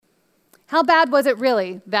How bad was it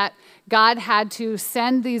really that God had to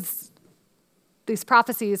send these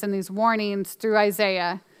prophecies and these warnings through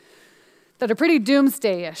Isaiah that are pretty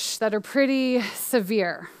doomsday-ish, that are pretty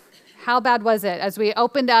severe? How bad was it? As we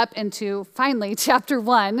opened up into, finally, chapter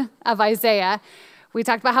 1 of Isaiah, we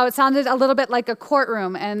talked about how it sounded a little bit like a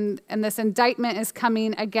courtroom, and this indictment is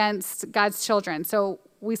coming against God's children. So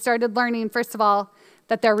we started learning, first of all,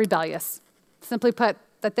 that they're rebellious. Simply put,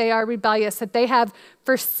 that they are rebellious, that they have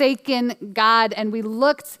forsaken God. And we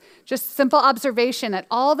looked, just simple observation, at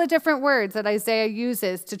all the different words that Isaiah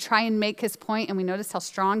uses to try and make his point, and we noticed how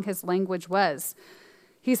strong his language was.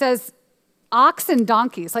 He says, ox and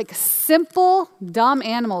donkeys, like simple, dumb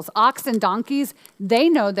animals, ox and donkeys, they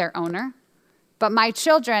know their owner, but my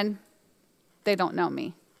children, they don't know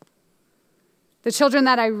me. The children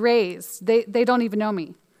that I raised, they don't even know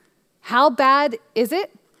me. How bad is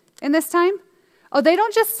it in this time? Oh, they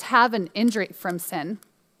don't just have an injury from sin.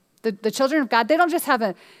 The children of God, they don't just have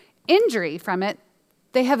an injury from it.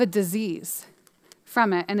 They have a disease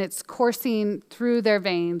from it, and it's coursing through their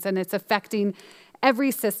veins, and it's affecting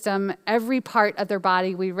every system, every part of their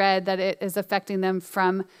body. We read that it is affecting them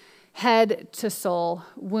from head to soul,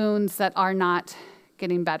 wounds that are not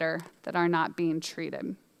getting better, that are not being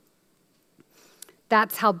treated.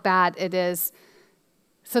 That's how bad it is.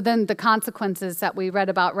 So then the consequences that we read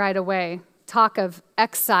about right away, talk of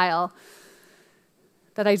exile,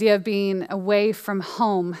 that idea of being away from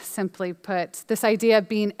home, simply put, this idea of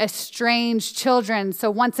being estranged children.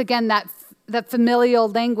 So once again, that familial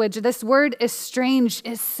language, this word estranged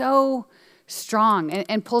is so strong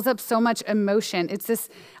and pulls up so much emotion. It's this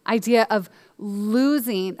idea of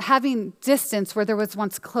losing, having distance where there was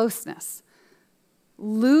once closeness,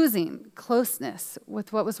 losing closeness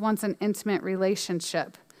with what was once an intimate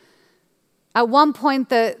relationship. At one point,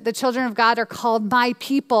 the children of God are called my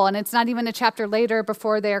people, and it's not even a chapter later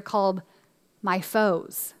before they are called my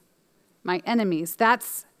foes, my enemies.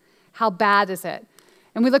 That's how bad is it?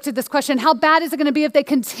 And we looked at this question, how bad is it going to be if they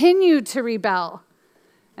continue to rebel?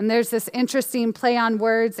 And there's this interesting play on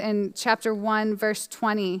words in chapter 1, verse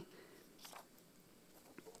 20.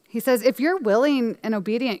 He says, if you're willing and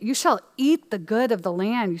obedient, you shall eat the good of the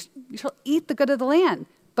land. You shall eat the good of the land.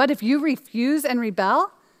 But if you refuse and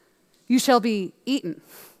rebel, you shall be eaten.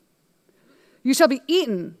 You shall be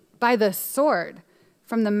eaten by the sword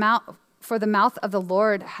from the mouth, for the mouth of the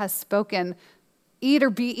Lord has spoken. Eat or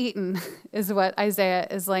be eaten is what Isaiah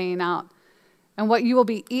is laying out. And what you will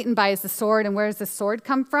be eaten by is the sword. And where does the sword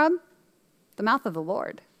come from? The mouth of the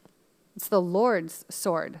Lord. It's the Lord's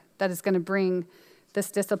sword that is going to bring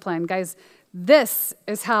this discipline. Guys, this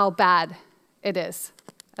is how bad it is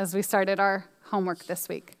as we started our homework this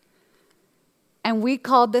week. And we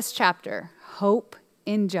called this chapter Hope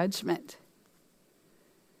in Judgment.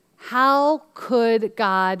 How could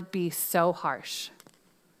God be so harsh?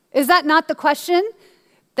 Is that not the question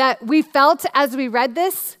that we felt as we read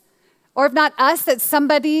this? Or if not us, that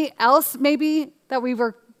somebody else maybe that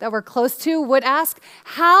we're close to would ask,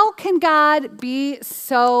 how can God be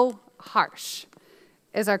so harsh?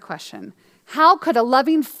 Is our question. How could a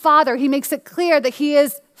loving father, he makes it clear that he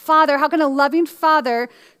is Father, how can a loving father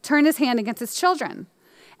turn his hand against his children?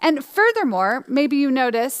 And furthermore, maybe you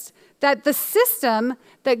noticed that the system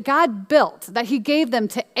that God built, that he gave them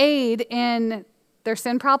to aid in their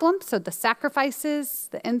sin problem, so the sacrifices,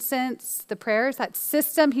 the incense, the prayers, that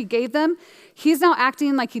system he gave them, he's now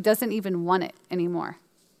acting like he doesn't even want it anymore.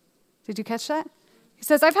 Did you catch that? He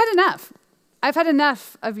says, I've had enough. I've had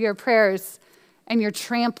enough of your prayers and your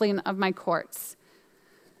trampling of my courts.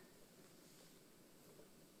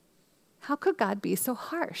 How could God be so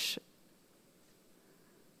harsh?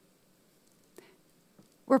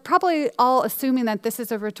 We're probably all assuming that this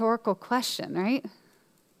is a rhetorical question, right?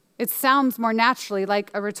 It sounds more naturally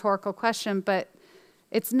like a rhetorical question, but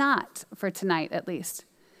it's not for tonight, at least.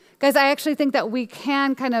 Guys, I actually think that we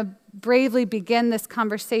can kind of bravely begin this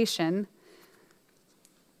conversation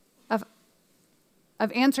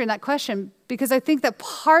of answering that question, because I think that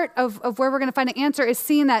part of where we're going to find an answer is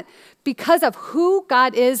seeing that because of who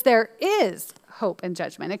God is, there is hope and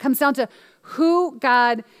judgment. It comes down to who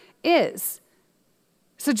God is.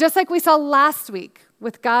 So just like we saw last week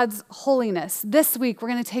with God's holiness, this week we're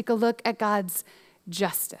going to take a look at God's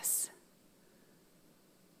justice.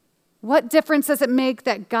 What difference does it make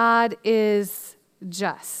that God is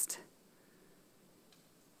just?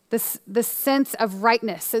 This sense of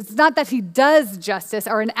rightness. It's not that he does justice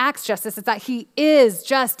or enacts justice. It's that he is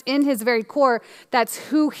just in his very core. That's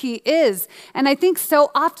who he is. And I think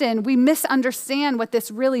so often we misunderstand what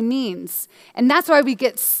this really means. And that's why we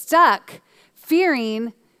get stuck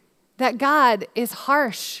fearing that God is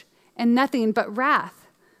harsh and nothing but wrath.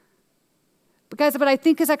 But guys, what I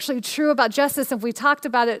think is actually true about justice, and we talked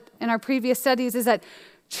about it in our previous studies, is that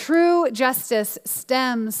true justice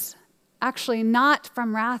stems actually not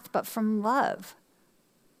from wrath, but from love.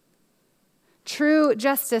 True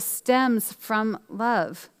justice stems from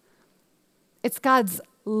love. It's God's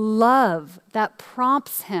love that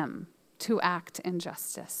prompts him to act in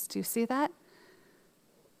justice. Do you see that?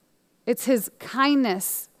 It's his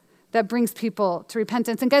kindness that brings people to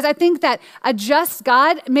repentance. And guys, I think that a just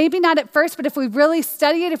God, maybe not at first, but if we really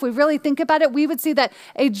study it, if we really think about it, we would see that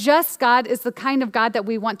a just God is the kind of God that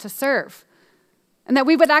we want to serve. And that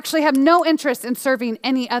we would actually have no interest in serving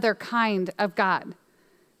any other kind of God.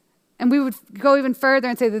 And we would go even further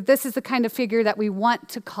and say that this is the kind of figure that we want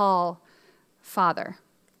to call Father.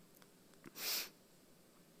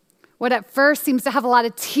 What at first seems to have a lot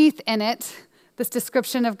of teeth in it, this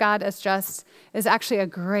description of God as just, is actually a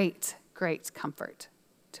great, great comfort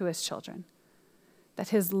to his children. That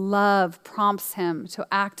his love prompts him to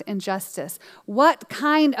act in justice. What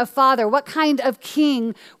kind of father, what kind of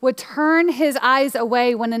king would turn his eyes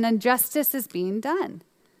away when an injustice is being done?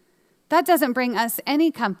 That doesn't bring us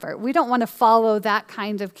any comfort. We don't want to follow that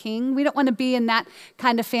kind of king. We don't want to be in that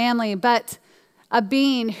kind of family, but a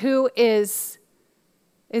being who is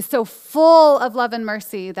so full of love and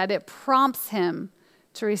mercy that it prompts him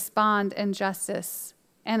to respond in justice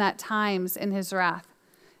and at times in his wrath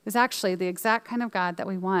is actually the exact kind of God that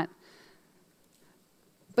we want.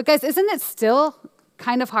 But guys, isn't it still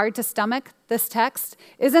kind of hard to stomach this text?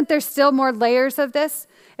 Isn't there still more layers of this?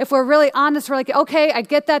 If we're really honest, we're like, okay, I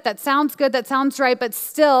get that. That sounds good. That sounds right. But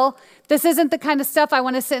still, this isn't the kind of stuff I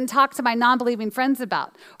want to sit and talk to my non-believing friends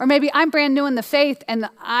about. Or maybe I'm brand new in the faith and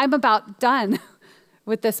I'm about done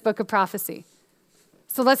with this book of prophecy.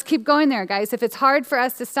 So let's keep going there, guys. If it's hard for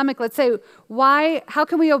us to stomach, let's say, how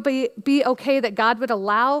can we be okay that God would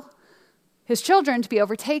allow his children to be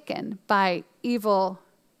overtaken by evil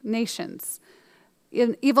nations?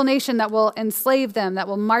 An evil nation that will enslave them, that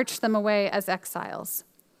will march them away as exiles.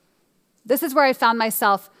 This is where I found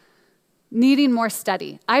myself needing more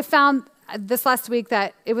study. I found this last week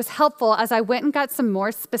that it was helpful as I went and got some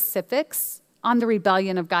more specifics on the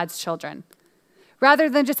rebellion of God's children.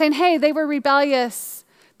 Rather than just saying, hey, they were rebellious,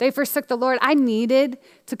 they forsook the Lord, I needed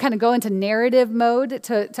to kind of go into narrative mode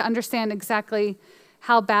to understand exactly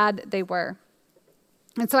how bad they were.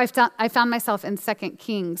 And so I found myself in 2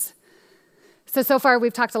 Kings. So far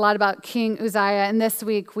we've talked a lot about King Uzziah, and this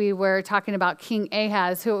week we were talking about King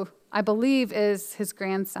Ahaz, who I believe is his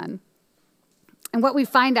grandson. And what we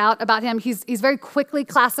find out about him, he's very quickly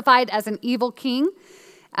classified as an evil king.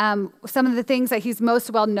 Some of the things that he's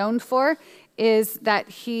most well known for is that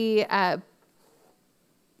he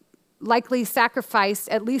likely sacrificed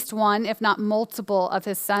at least one, if not multiple, of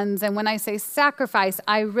his sons. And when I say sacrifice,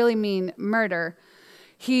 I really mean murder.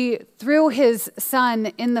 He threw his son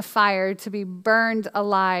in the fire to be burned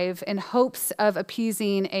alive in hopes of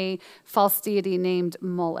appeasing a false deity named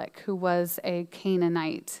Moloch, who was a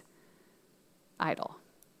Canaanite idol.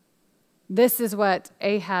 This is what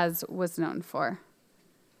Ahaz was known for.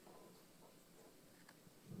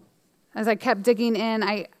 As I kept digging in,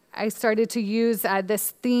 I started to use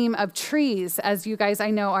this theme of trees, as you guys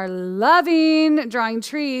I know are loving drawing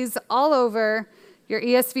trees all over your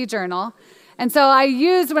ESV journal. And so I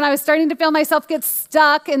used, when I was starting to feel myself get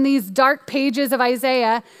stuck in these dark pages of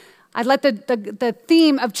Isaiah, I let the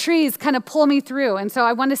theme of trees kind of pull me through. And so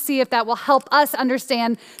I want to see if that will help us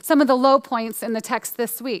understand some of the low points in the text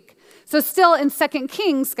this week. So still in 2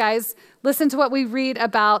 Kings, guys, listen to what we read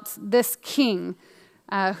about this king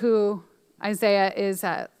who Isaiah is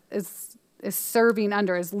serving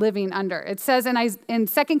under, is living under. It says in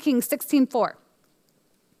 2 Kings 16:4,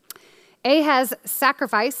 Ahaz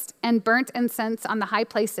sacrificed and burnt incense on the high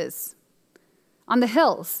places, on the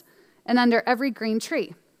hills, and under every green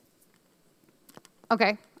tree.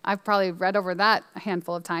 Okay, I've probably read over that a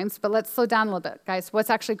handful of times, but let's slow down a little bit, guys.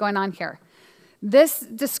 What's actually going on here? This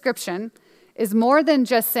description is more than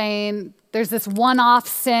just saying there's this one-off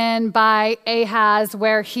sin by Ahaz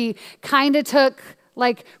where he kind of took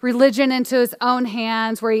like religion into his own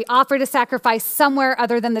hands, where he offered a sacrifice somewhere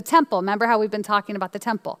other than the temple. Remember how we've been talking about the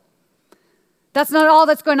temple? That's not all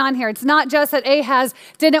that's going on here. It's not just that Ahaz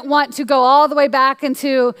didn't want to go all the way back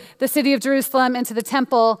into the city of Jerusalem, into the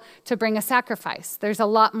temple to bring a sacrifice. There's a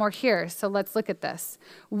lot more here, so let's look at this.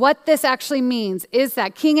 What this actually means is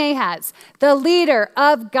that King Ahaz, the leader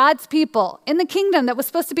of God's people in the kingdom that was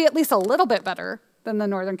supposed to be at least a little bit better than the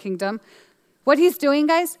northern kingdom, what he's doing,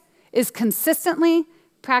 guys, is consistently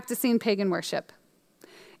practicing pagan worship.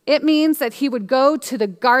 It means that he would go to the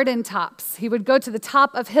garden tops. He would go to the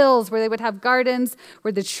top of hills where they would have gardens,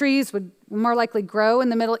 where the trees would more likely grow in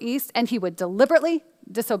the Middle East, and he would deliberately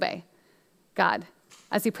disobey God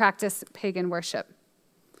as he practiced pagan worship.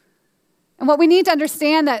 And what we need to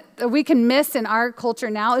understand that we can miss in our culture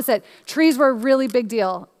now is that trees were a really big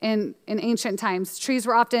deal in ancient times. Trees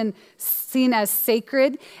were often seen as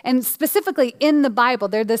sacred, and specifically in the Bible,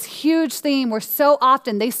 they're this huge theme where so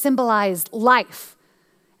often they symbolized life.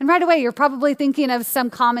 And right away, you're probably thinking of some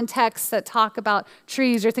common texts that talk about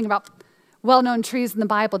trees. You're thinking about well-known trees in the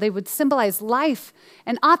Bible. They would symbolize life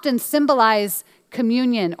and often symbolize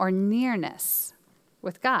communion or nearness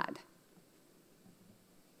with God.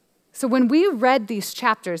 So when we read these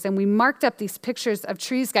chapters and we marked up these pictures of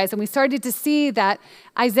trees, guys, and we started to see that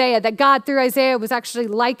God through Isaiah was actually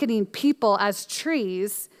likening people as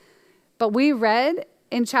trees, but we read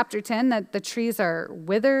in chapter 10 that the trees are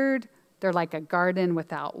withered, they're like a garden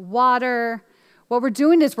without water. What we're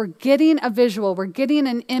doing is we're getting a visual, we're getting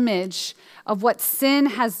an image of what sin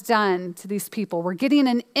has done to these people. We're getting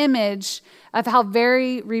an image of how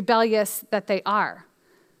very rebellious that they are.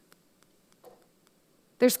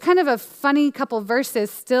 There's kind of a funny couple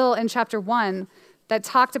verses still in chapter 1 that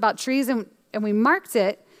talked about trees, and we marked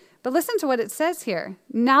it, but listen to what it says here.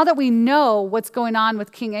 Now that we know what's going on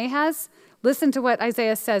with King Ahaz, listen to what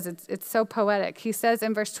Isaiah says. It's so poetic. He says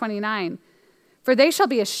in verse 29, "For they shall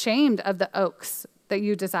be ashamed of the oaks that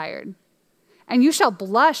you desired, and you shall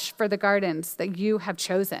blush for the gardens that you have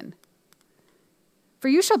chosen. For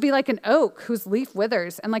you shall be like an oak whose leaf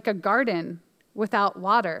withers, and like a garden without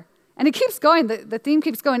water." And it keeps going, the theme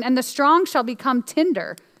keeps going. "And the strong shall become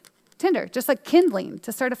tinder, just like kindling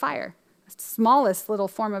to start a fire, the smallest little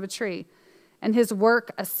form of a tree, and his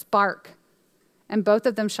work a spark. And both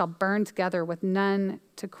of them shall burn together with none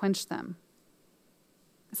to quench them."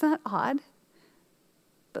 Isn't that odd?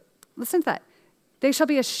 But listen to that. "They shall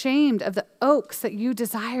be ashamed of the oaks that you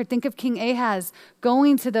desired." Think of King Ahaz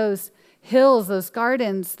going to those hills, those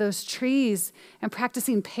gardens, those trees, and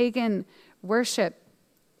practicing pagan worship.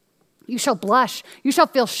 You shall blush. You shall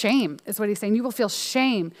feel shame, is what he's saying. You will feel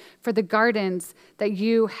shame for the gardens that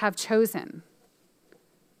you have chosen.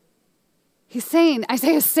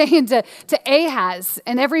 Isaiah's saying to Ahaz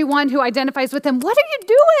and everyone who identifies with him, what are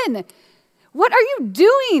you doing? What are you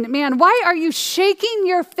doing, man? Why are you shaking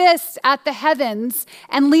your fist at the heavens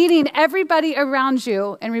and leading everybody around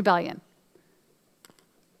you in rebellion?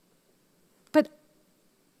 But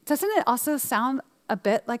doesn't it also sound a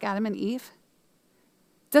bit like Adam and Eve?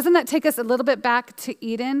 Doesn't that take us a little bit back to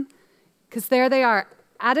Eden? Because there they are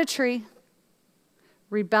at a tree,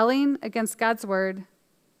 rebelling against God's word,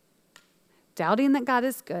 doubting that God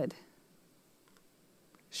is good,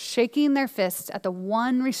 shaking their fist at the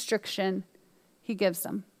one restriction he gives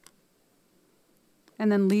them, and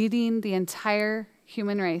then leading the entire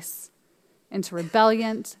human race into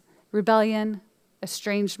rebellion,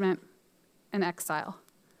 estrangement, and exile.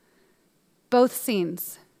 Both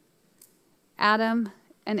scenes, Adam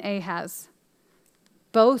and Ahaz,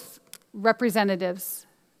 both representatives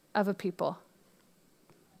of a people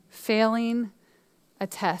failing a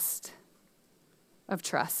test of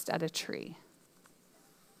trust at a tree.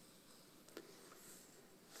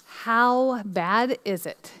 How bad is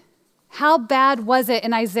it? How bad was it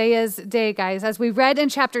in Isaiah's day, guys? As we read in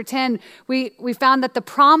chapter 10, we found that the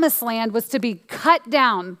promised land was to be cut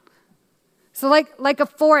down. So like a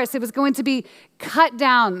forest, it was going to be cut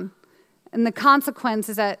down. And the consequence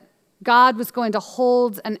is that God was going to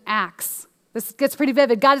hold an axe. This gets pretty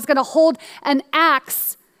vivid. God is going to hold an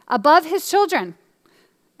axe above his children.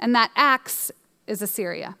 And that axe is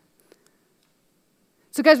Assyria.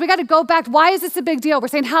 So guys, we got to go back. Why is this a big deal? We're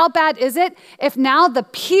saying, how bad is it if now the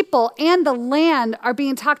people and the land are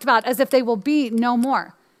being talked about as if they will be no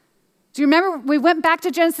more? Do you remember we went back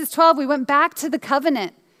to Genesis 12? We went back to the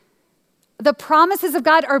covenant. The promises of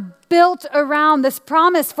God are built around this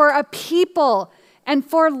promise for a people and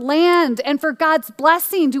for land and for God's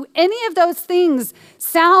blessing. Do any of those things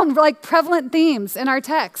sound like prevalent themes in our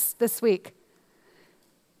text this week?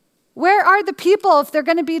 Where are the people if they're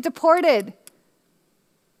going to be deported?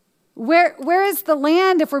 Where is the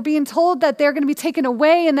land if we're being told that they're going to be taken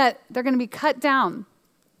away and that they're going to be cut down?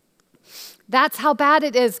 That's how bad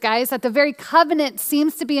it is, guys, that the very covenant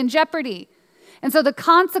seems to be in jeopardy. And so the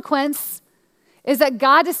consequence is that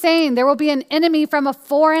God is saying there will be an enemy from a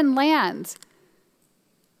foreign land.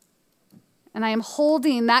 And I am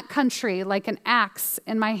holding that country like an axe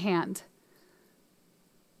in my hand.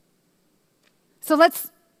 So let's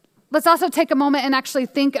also take a moment and actually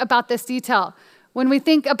think about this detail. When we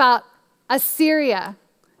think about Assyria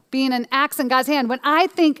being an axe in God's hand, when I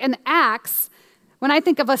think an axe, When I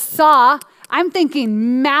think of a saw, I'm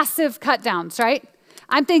thinking massive cut downs, right?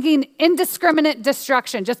 I'm thinking indiscriminate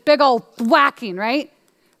destruction, just big old whacking, right?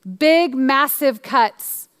 Big, massive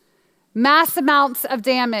cuts, mass amounts of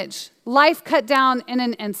damage, life cut down in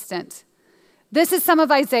an instant. This is some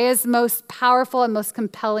of Isaiah's most powerful and most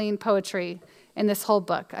compelling poetry in this whole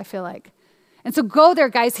book, I feel like. And so go there,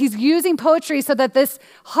 guys. He's using poetry so that this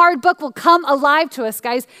hard book will come alive to us,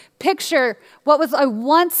 guys. Picture what was a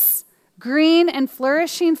once green and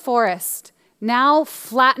flourishing forest, now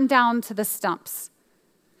flattened down to the stumps.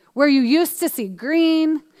 Where you used to see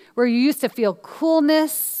green, where you used to feel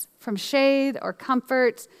coolness from shade or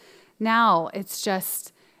comfort, now it's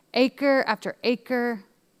just acre after acre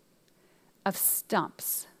of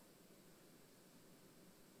stumps.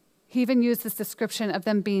 He even used this description of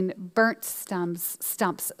them being burnt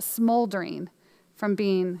stumps, smoldering from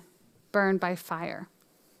being burned by fire.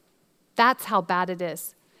 That's how bad it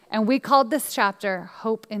is. And we called this chapter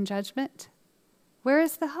Hope in Judgment. Where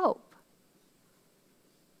is the hope?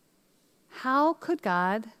 How could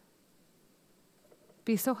God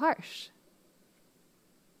be so harsh?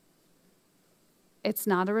 It's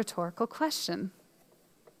not a rhetorical question.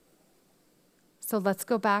 So let's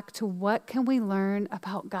go back to what can we learn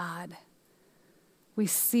about God? We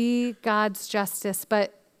see God's justice,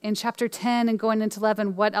 but in chapter 10 and going into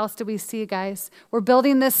 11, what else do we see, guys? We're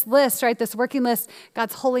building this list, right? This working list,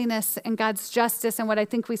 God's holiness and God's justice. And what I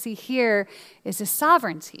think we see here is his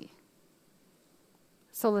sovereignty.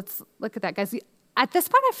 So let's look at that, guys. At this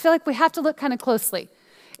point, I feel like we have to look kind of closely.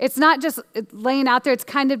 It's not just laying out there, it's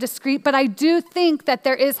kind of discreet, but I do think that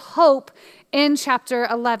there is hope in chapter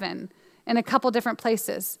 11 in a couple different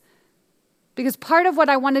places. Because part of what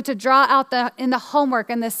I wanted to draw out in the homework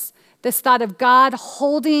and this thought of God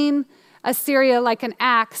holding Assyria like an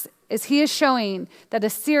axe is he is showing that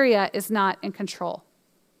Assyria is not in control.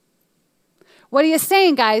 What he is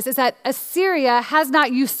saying, guys, is that Assyria has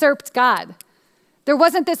not usurped God. There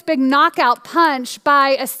wasn't this big knockout punch by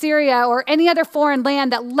Assyria or any other foreign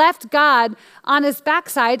land that left God on his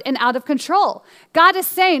backside and out of control. God is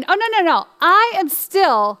saying, oh, no, I am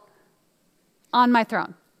still on my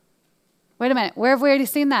throne. Wait a minute, where have we already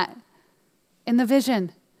seen that? In the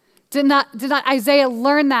vision. Did not Isaiah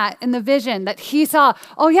learn that in the vision that he saw,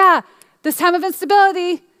 oh yeah, this time of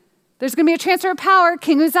instability, there's going to be a transfer of power.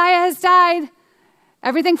 King Uzziah has died.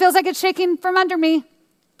 Everything feels like it's shaking from under me.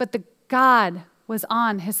 But the God was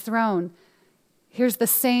on his throne. Here's the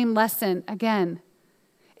same lesson again.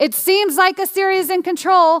 It seems like Assyria is in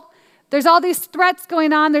control. There's all these threats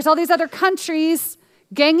going on. There's all these other countries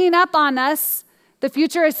ganging up on us. The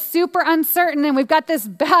future is super uncertain, and we've got this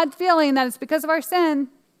bad feeling that it's because of our sin.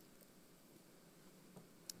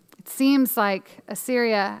 It seems like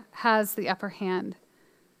Assyria has the upper hand,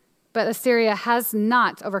 but Assyria has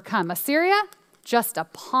not overcome. Assyria, just a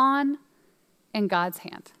pawn in God's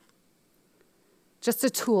hand. Just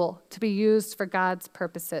a tool to be used for God's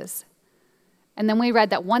purposes. And then we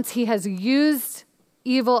read that once he has used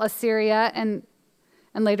evil Assyria and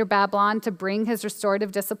later Babylon to bring his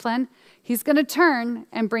restorative discipline, he's going to turn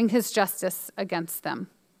and bring his justice against them.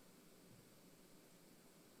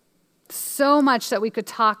 So much that we could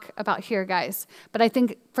talk about here, guys. But I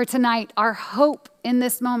think for tonight, our hope in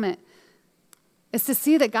this moment is to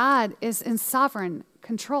see that God is in sovereign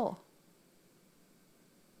control.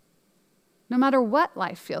 No matter what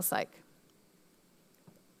life feels like.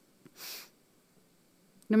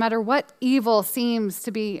 No matter what evil seems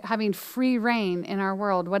to be having free reign in our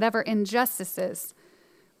world, whatever injustices,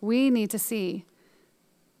 we need to see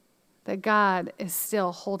that God is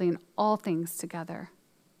still holding all things together.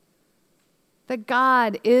 That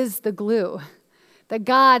God is the glue. That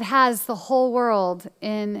God has the whole world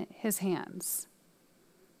in his hands.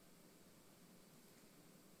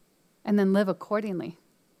 And then live accordingly.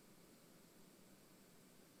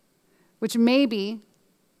 Which may be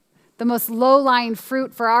the most low-lying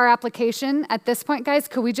fruit for our application at this point, guys.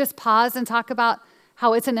 Could we just pause and talk about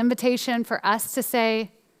how it's an invitation for us to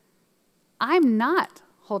say, I'm not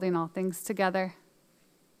holding all things together.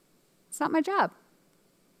 It's not my job.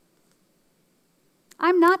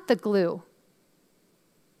 I'm not the glue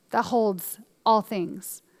that holds all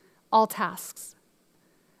things, all tasks,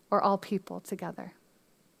 or all people together.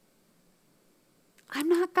 I'm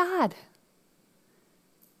not God.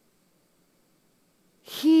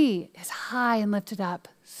 He is high and lifted up,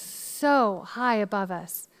 so high above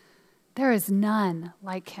us. There is none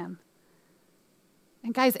like him.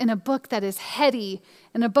 And guys, in a book that is heady,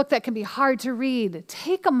 in a book that can be hard to read,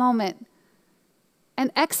 take a moment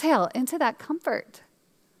and exhale into that comfort.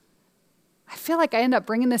 I feel like I end up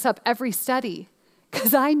bringing this up every study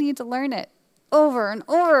because I need to learn it over and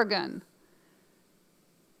over again.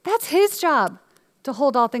 That's his job to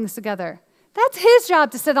hold all things together. That's his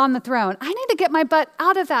job to sit on the throne. I need to get my butt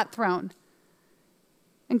out of that throne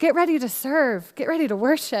and get ready to serve, get ready to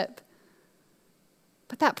worship.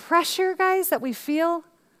 But that pressure, guys, that we feel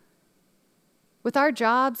with our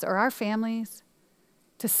jobs or our families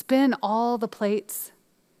to spin all the plates,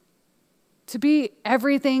 to be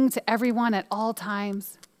everything to everyone at all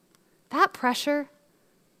times, that pressure,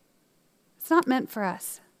 it's not meant for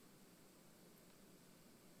us.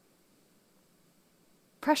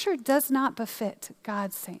 Pressure does not befit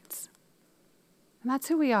God's saints. And that's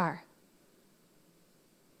who we are.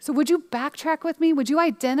 So would you backtrack with me? Would you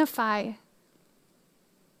identify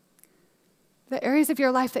the areas of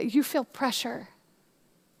your life that you feel pressure?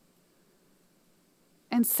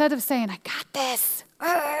 Instead of saying, I got this,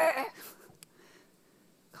 go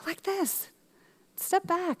like this. Step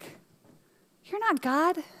back. You're not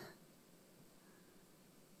God.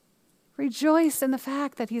 Rejoice in the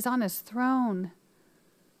fact that he's on his throne,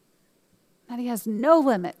 that he has no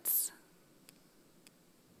limits.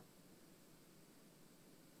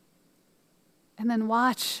 And then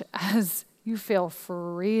watch as you feel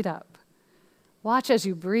freed up. Watch as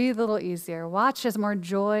you breathe a little easier. Watch as more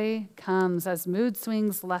joy comes, as mood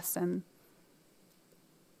swings lessen.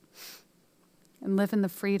 And live in the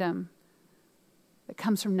freedom that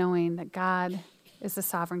comes from knowing that God is the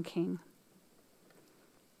sovereign King.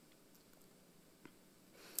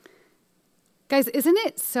 Guys, isn't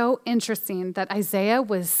it so interesting that Isaiah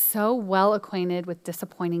was so well acquainted with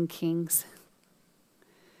disappointing kings?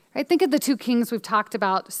 Right? Think of the two kings we've talked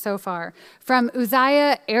about so far. From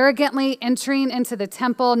Uzziah arrogantly entering into the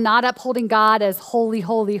temple, not upholding God as holy,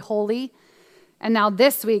 holy, holy. And now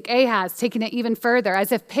this week, Ahaz taking it even further,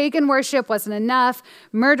 as if pagan worship wasn't enough,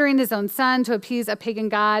 murdering his own son to appease a pagan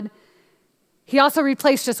god. He also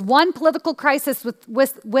replaced just one political crisis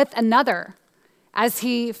with another, as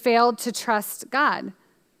he failed to trust God.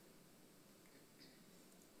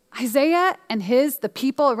 Isaiah and the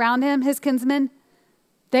people around him, his kinsmen,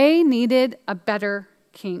 they needed a better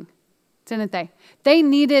king, didn't they? They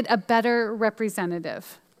needed a better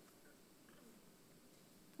representative.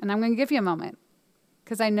 And I'm going to give you a moment,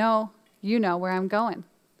 because I know you know where I'm going.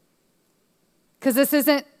 Because this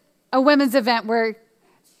isn't a women's event where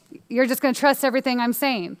you're just going to trust everything I'm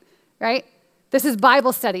saying, right? This is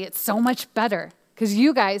Bible study. It's so much better because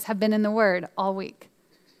you guys have been in the Word all week.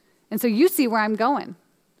 And so you see where I'm going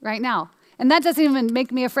right now. And that doesn't even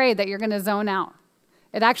make me afraid that you're going to zone out.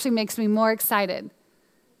 It actually makes me more excited.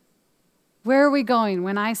 Where are we going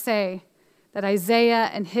when I say that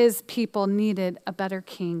Isaiah and his people needed a better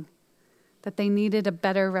king, that they needed a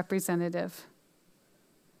better representative?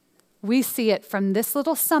 We see it from this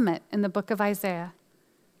little summit in the book of Isaiah,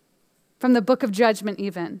 from the book of judgment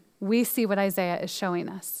even. We see what Isaiah is showing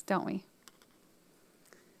us, don't we?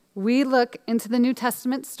 We look into the New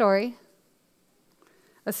Testament story,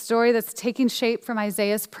 a story that's taking shape from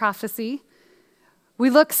Isaiah's prophecy. We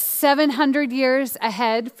look 700 years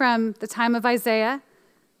ahead from the time of Isaiah,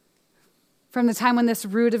 from the time when this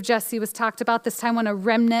root of Jesse was talked about, this time when a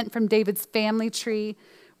remnant from David's family tree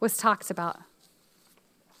was talked about.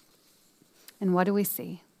 And what do we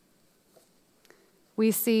see?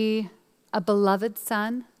 We see a beloved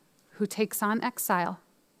son who takes on exile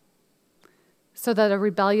so that a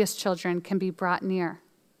rebellious children can be brought near.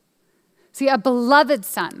 See, a beloved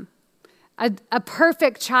son, a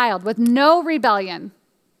perfect child with no rebellion,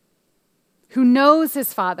 who knows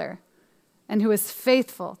his father and who is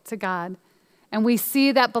faithful to God. And we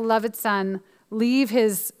see that beloved son leave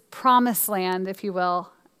his promised land, if you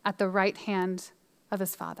will, at the right hand of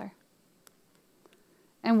his father.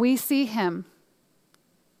 And we see him,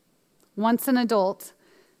 once an adult,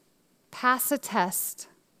 pass a test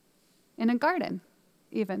in a garden,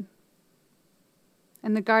 even.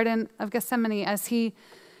 In the Garden of Gethsemane, as he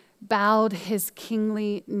bowed his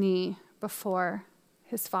kingly knee before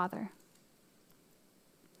his father.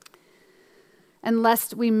 And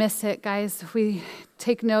lest we miss it, guys, we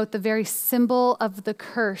take note the very symbol of the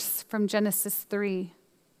curse from Genesis 3,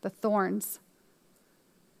 the thorns,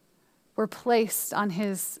 were placed on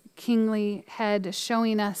his kingly head,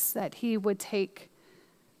 showing us that he would take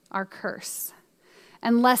our curse.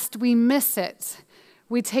 And lest we miss it,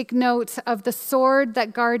 we take note of the sword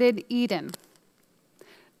that guarded Eden.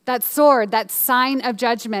 That sword, that sign of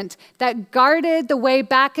judgment, that guarded the way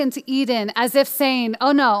back into Eden, as if saying,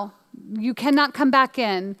 oh no, you cannot come back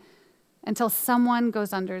in until someone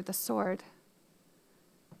goes under the sword.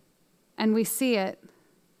 And we see it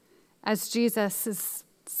as Jesus'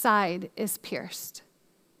 side is pierced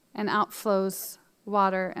and outflows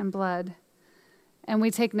water and blood. And we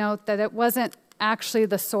take note that it wasn't actually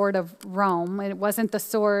the sword of Rome. It wasn't the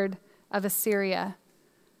sword of Assyria,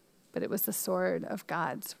 but it was the sword of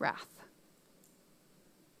God's wrath.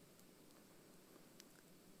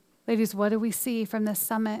 Ladies, what do we see from this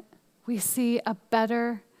summit? We see a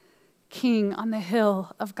better king on the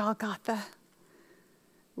hill of Golgotha.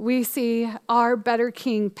 We see our better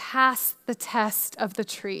king pass the test of the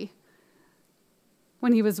tree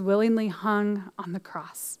when he was willingly hung on the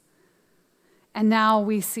cross. And now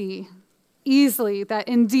we see easily that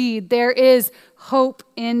indeed there is hope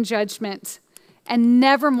in judgment, and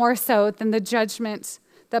never more so than the judgment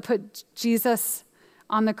that put Jesus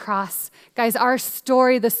on the cross. Guys, our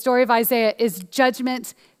story, the story of Isaiah, is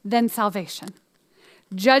judgment, then salvation.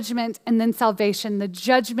 Judgment and then salvation. The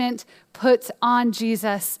judgment put on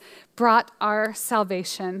Jesus brought our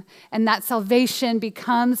salvation, and that salvation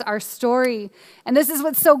becomes our story. And this is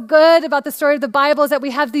what's so good about the story of the Bible, is that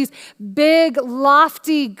we have these big,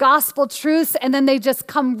 lofty gospel truths, and then they just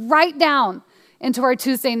come right down into our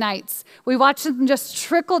Tuesday nights. We watch them just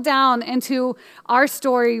trickle down into our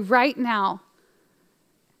story right now.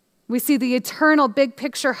 We see the eternal big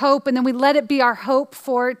picture hope, and then we let it be our hope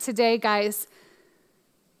for today, guys.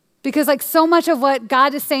 Because like so much of what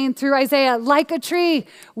God is saying through Isaiah, like a tree,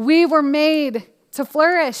 we were made to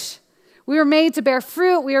flourish. We were made to bear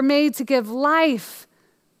fruit. We were made to give life.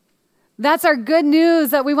 That's our good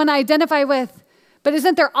news that we want to identify with. But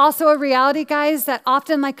isn't there also a reality, guys, that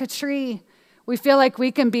often like a tree, we feel like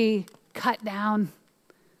we can be cut down?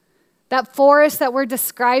 That forest that we're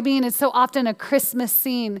describing is so often a Christmas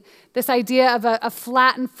scene, this idea of a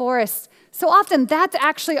flattened forest. So often that's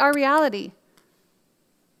actually our reality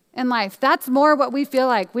in life. That's more what we feel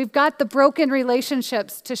like. We've got the broken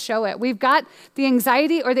relationships to show it. We've got the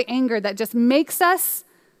anxiety or the anger that just makes us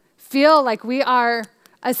feel like we are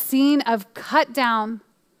a scene of cut down,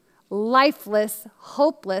 lifeless,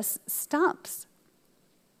 hopeless stumps.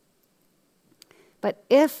 But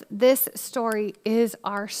if this story is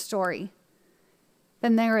our story,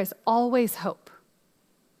 then there is always hope.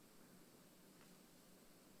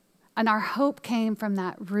 And our hope came from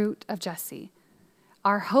that root of Jesse.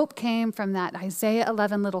 Our hope came from that Isaiah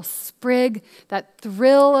 11 little sprig, that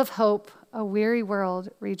thrill of hope, a weary world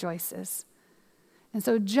rejoices. And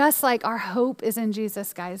so just like our hope is in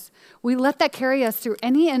Jesus, guys, we let that carry us through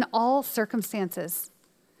any and all circumstances.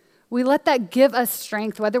 We let that give us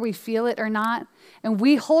strength, whether we feel it or not. And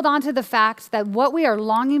we hold on to the fact that what we are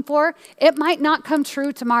longing for, it might not come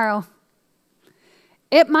true tomorrow.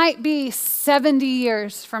 It might be 70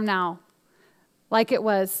 years from now, like it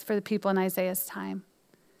was for the people in Isaiah's time.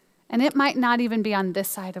 And it might not even be on this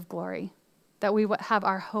side of glory that we have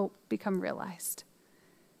our hope become realized.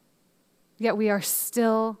 Yet we are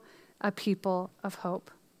still a people of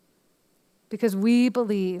hope because we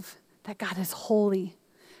believe that God is holy.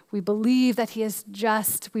 We believe that he is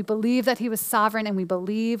just. We believe that he was sovereign, and we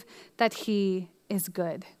believe that he is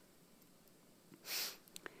good.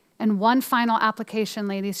 And one final application,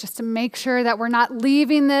 ladies, just to make sure that we're not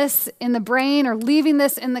leaving this in the brain or leaving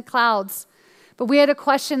this in the clouds. But we had a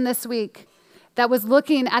question this week that was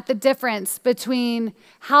looking at the difference between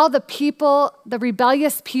how the people, the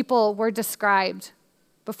rebellious people, were described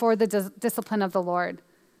before the discipline of the Lord,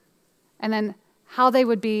 and then how they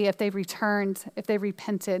would be if they returned, if they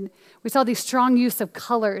repented. We saw the strong use of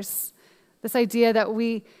colors, this idea that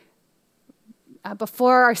we,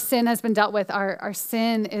 before our sin has been dealt with, our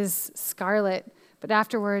sin is scarlet, but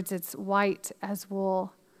afterwards it's white as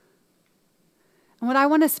wool. And what I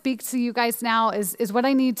want to speak to you guys now is what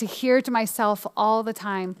I need to hear to myself all the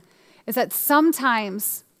time, is that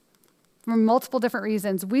sometimes, for multiple different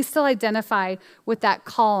reasons, we still identify with that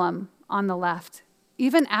column on the left,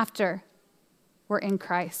 even after we're in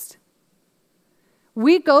Christ.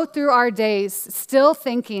 We go through our days still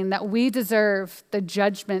thinking that we deserve the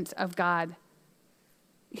judgment of God,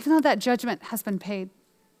 even though that judgment has been paid.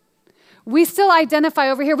 We still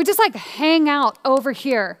identify over here. We just like hang out over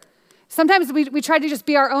here. Sometimes we try to just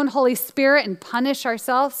be our own Holy Spirit and punish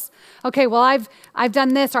ourselves. Okay, well, I've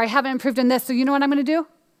done this, or I haven't improved in this, so you know what I'm going to do?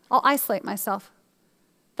 I'll isolate myself.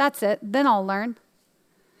 That's it. Then I'll learn.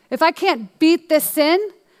 If I can't beat this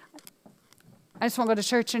sin, I just won't go to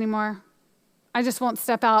church anymore. I just won't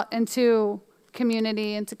step out into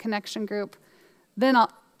community, into connection group. Then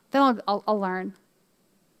I'll learn.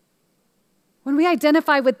 When we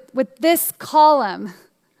identify with this column,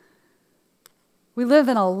 we live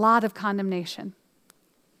in a lot of condemnation.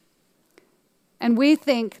 And we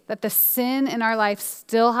think that the sin in our life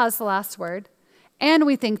still has the last word, and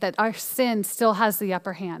we think that our sin still has the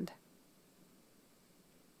upper hand.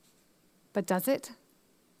 But does it?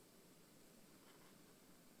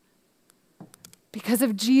 Because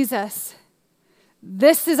of Jesus,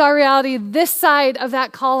 This is our reality, this side of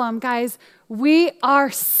that column, guys. We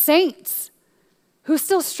are saints who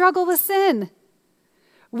still struggle with sin.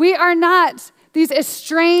 We are not these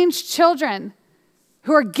estranged children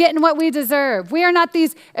who are getting what we deserve. We are not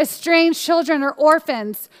these estranged children or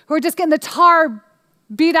orphans who are just getting the tar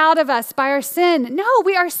beat out of us by our sin. No,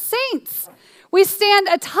 we are saints. We stand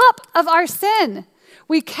atop of our sin.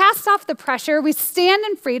 We cast off the pressure. We stand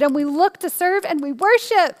in freedom. We look to serve and we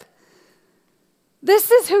worship.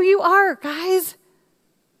 This is who you are, guys.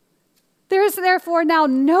 There is therefore now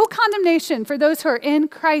no condemnation for those who are in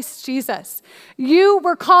Christ Jesus. You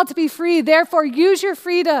were called to be free. Therefore, use your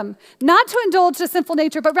freedom, not to indulge the sinful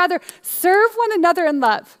nature, but rather serve one another in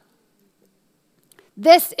love.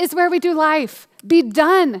 This is where we do life. Be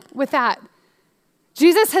done with that.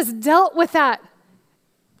 Jesus has dealt with that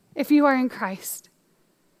if you are in Christ.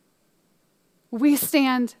 We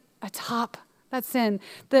stand atop that sin.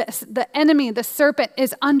 The enemy, the serpent,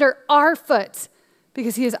 is under our foot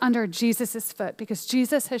because he is under Jesus' foot, because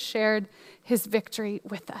Jesus has shared his victory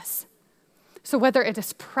with us. So whether it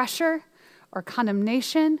is pressure or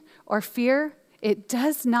condemnation or fear, it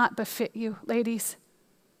does not befit you, ladies.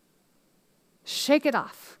 Shake it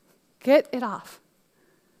off. Get it off.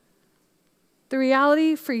 The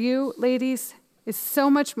reality for you, ladies, is so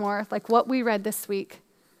much more like what we read this week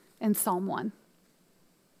in Psalm 1.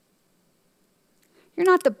 You're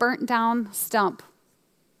not the burnt down stump.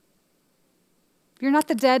 You're not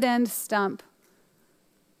the dead end stump.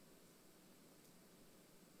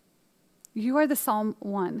 You are the Psalm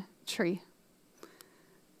 1 tree.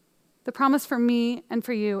 The promise for me and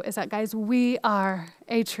for you is that, guys, we are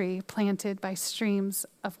a tree planted by streams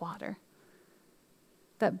of water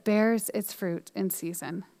that bears its fruit in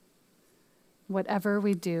season. Whatever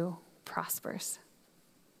we do prospers.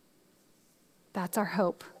 That's our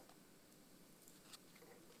hope.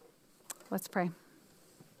 Let's pray.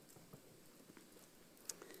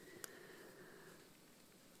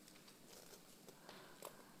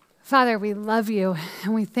 Father, we love you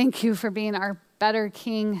and we thank you for being our better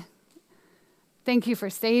King. Thank you for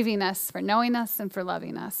saving us, for knowing us, and for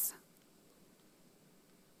loving us.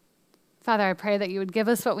 Father, I pray that you would give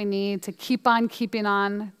us what we need to keep on keeping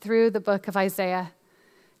on through the book of Isaiah.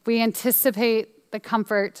 We anticipate the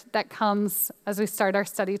comfort that comes as we start our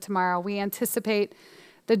study tomorrow. We anticipate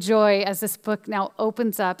the joy as this book now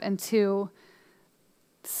opens up into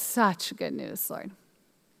such good news, Lord.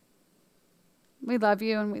 We love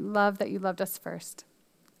you and we love that you loved us first.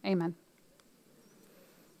 Amen.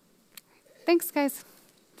 Thanks, guys.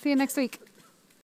 See you next week.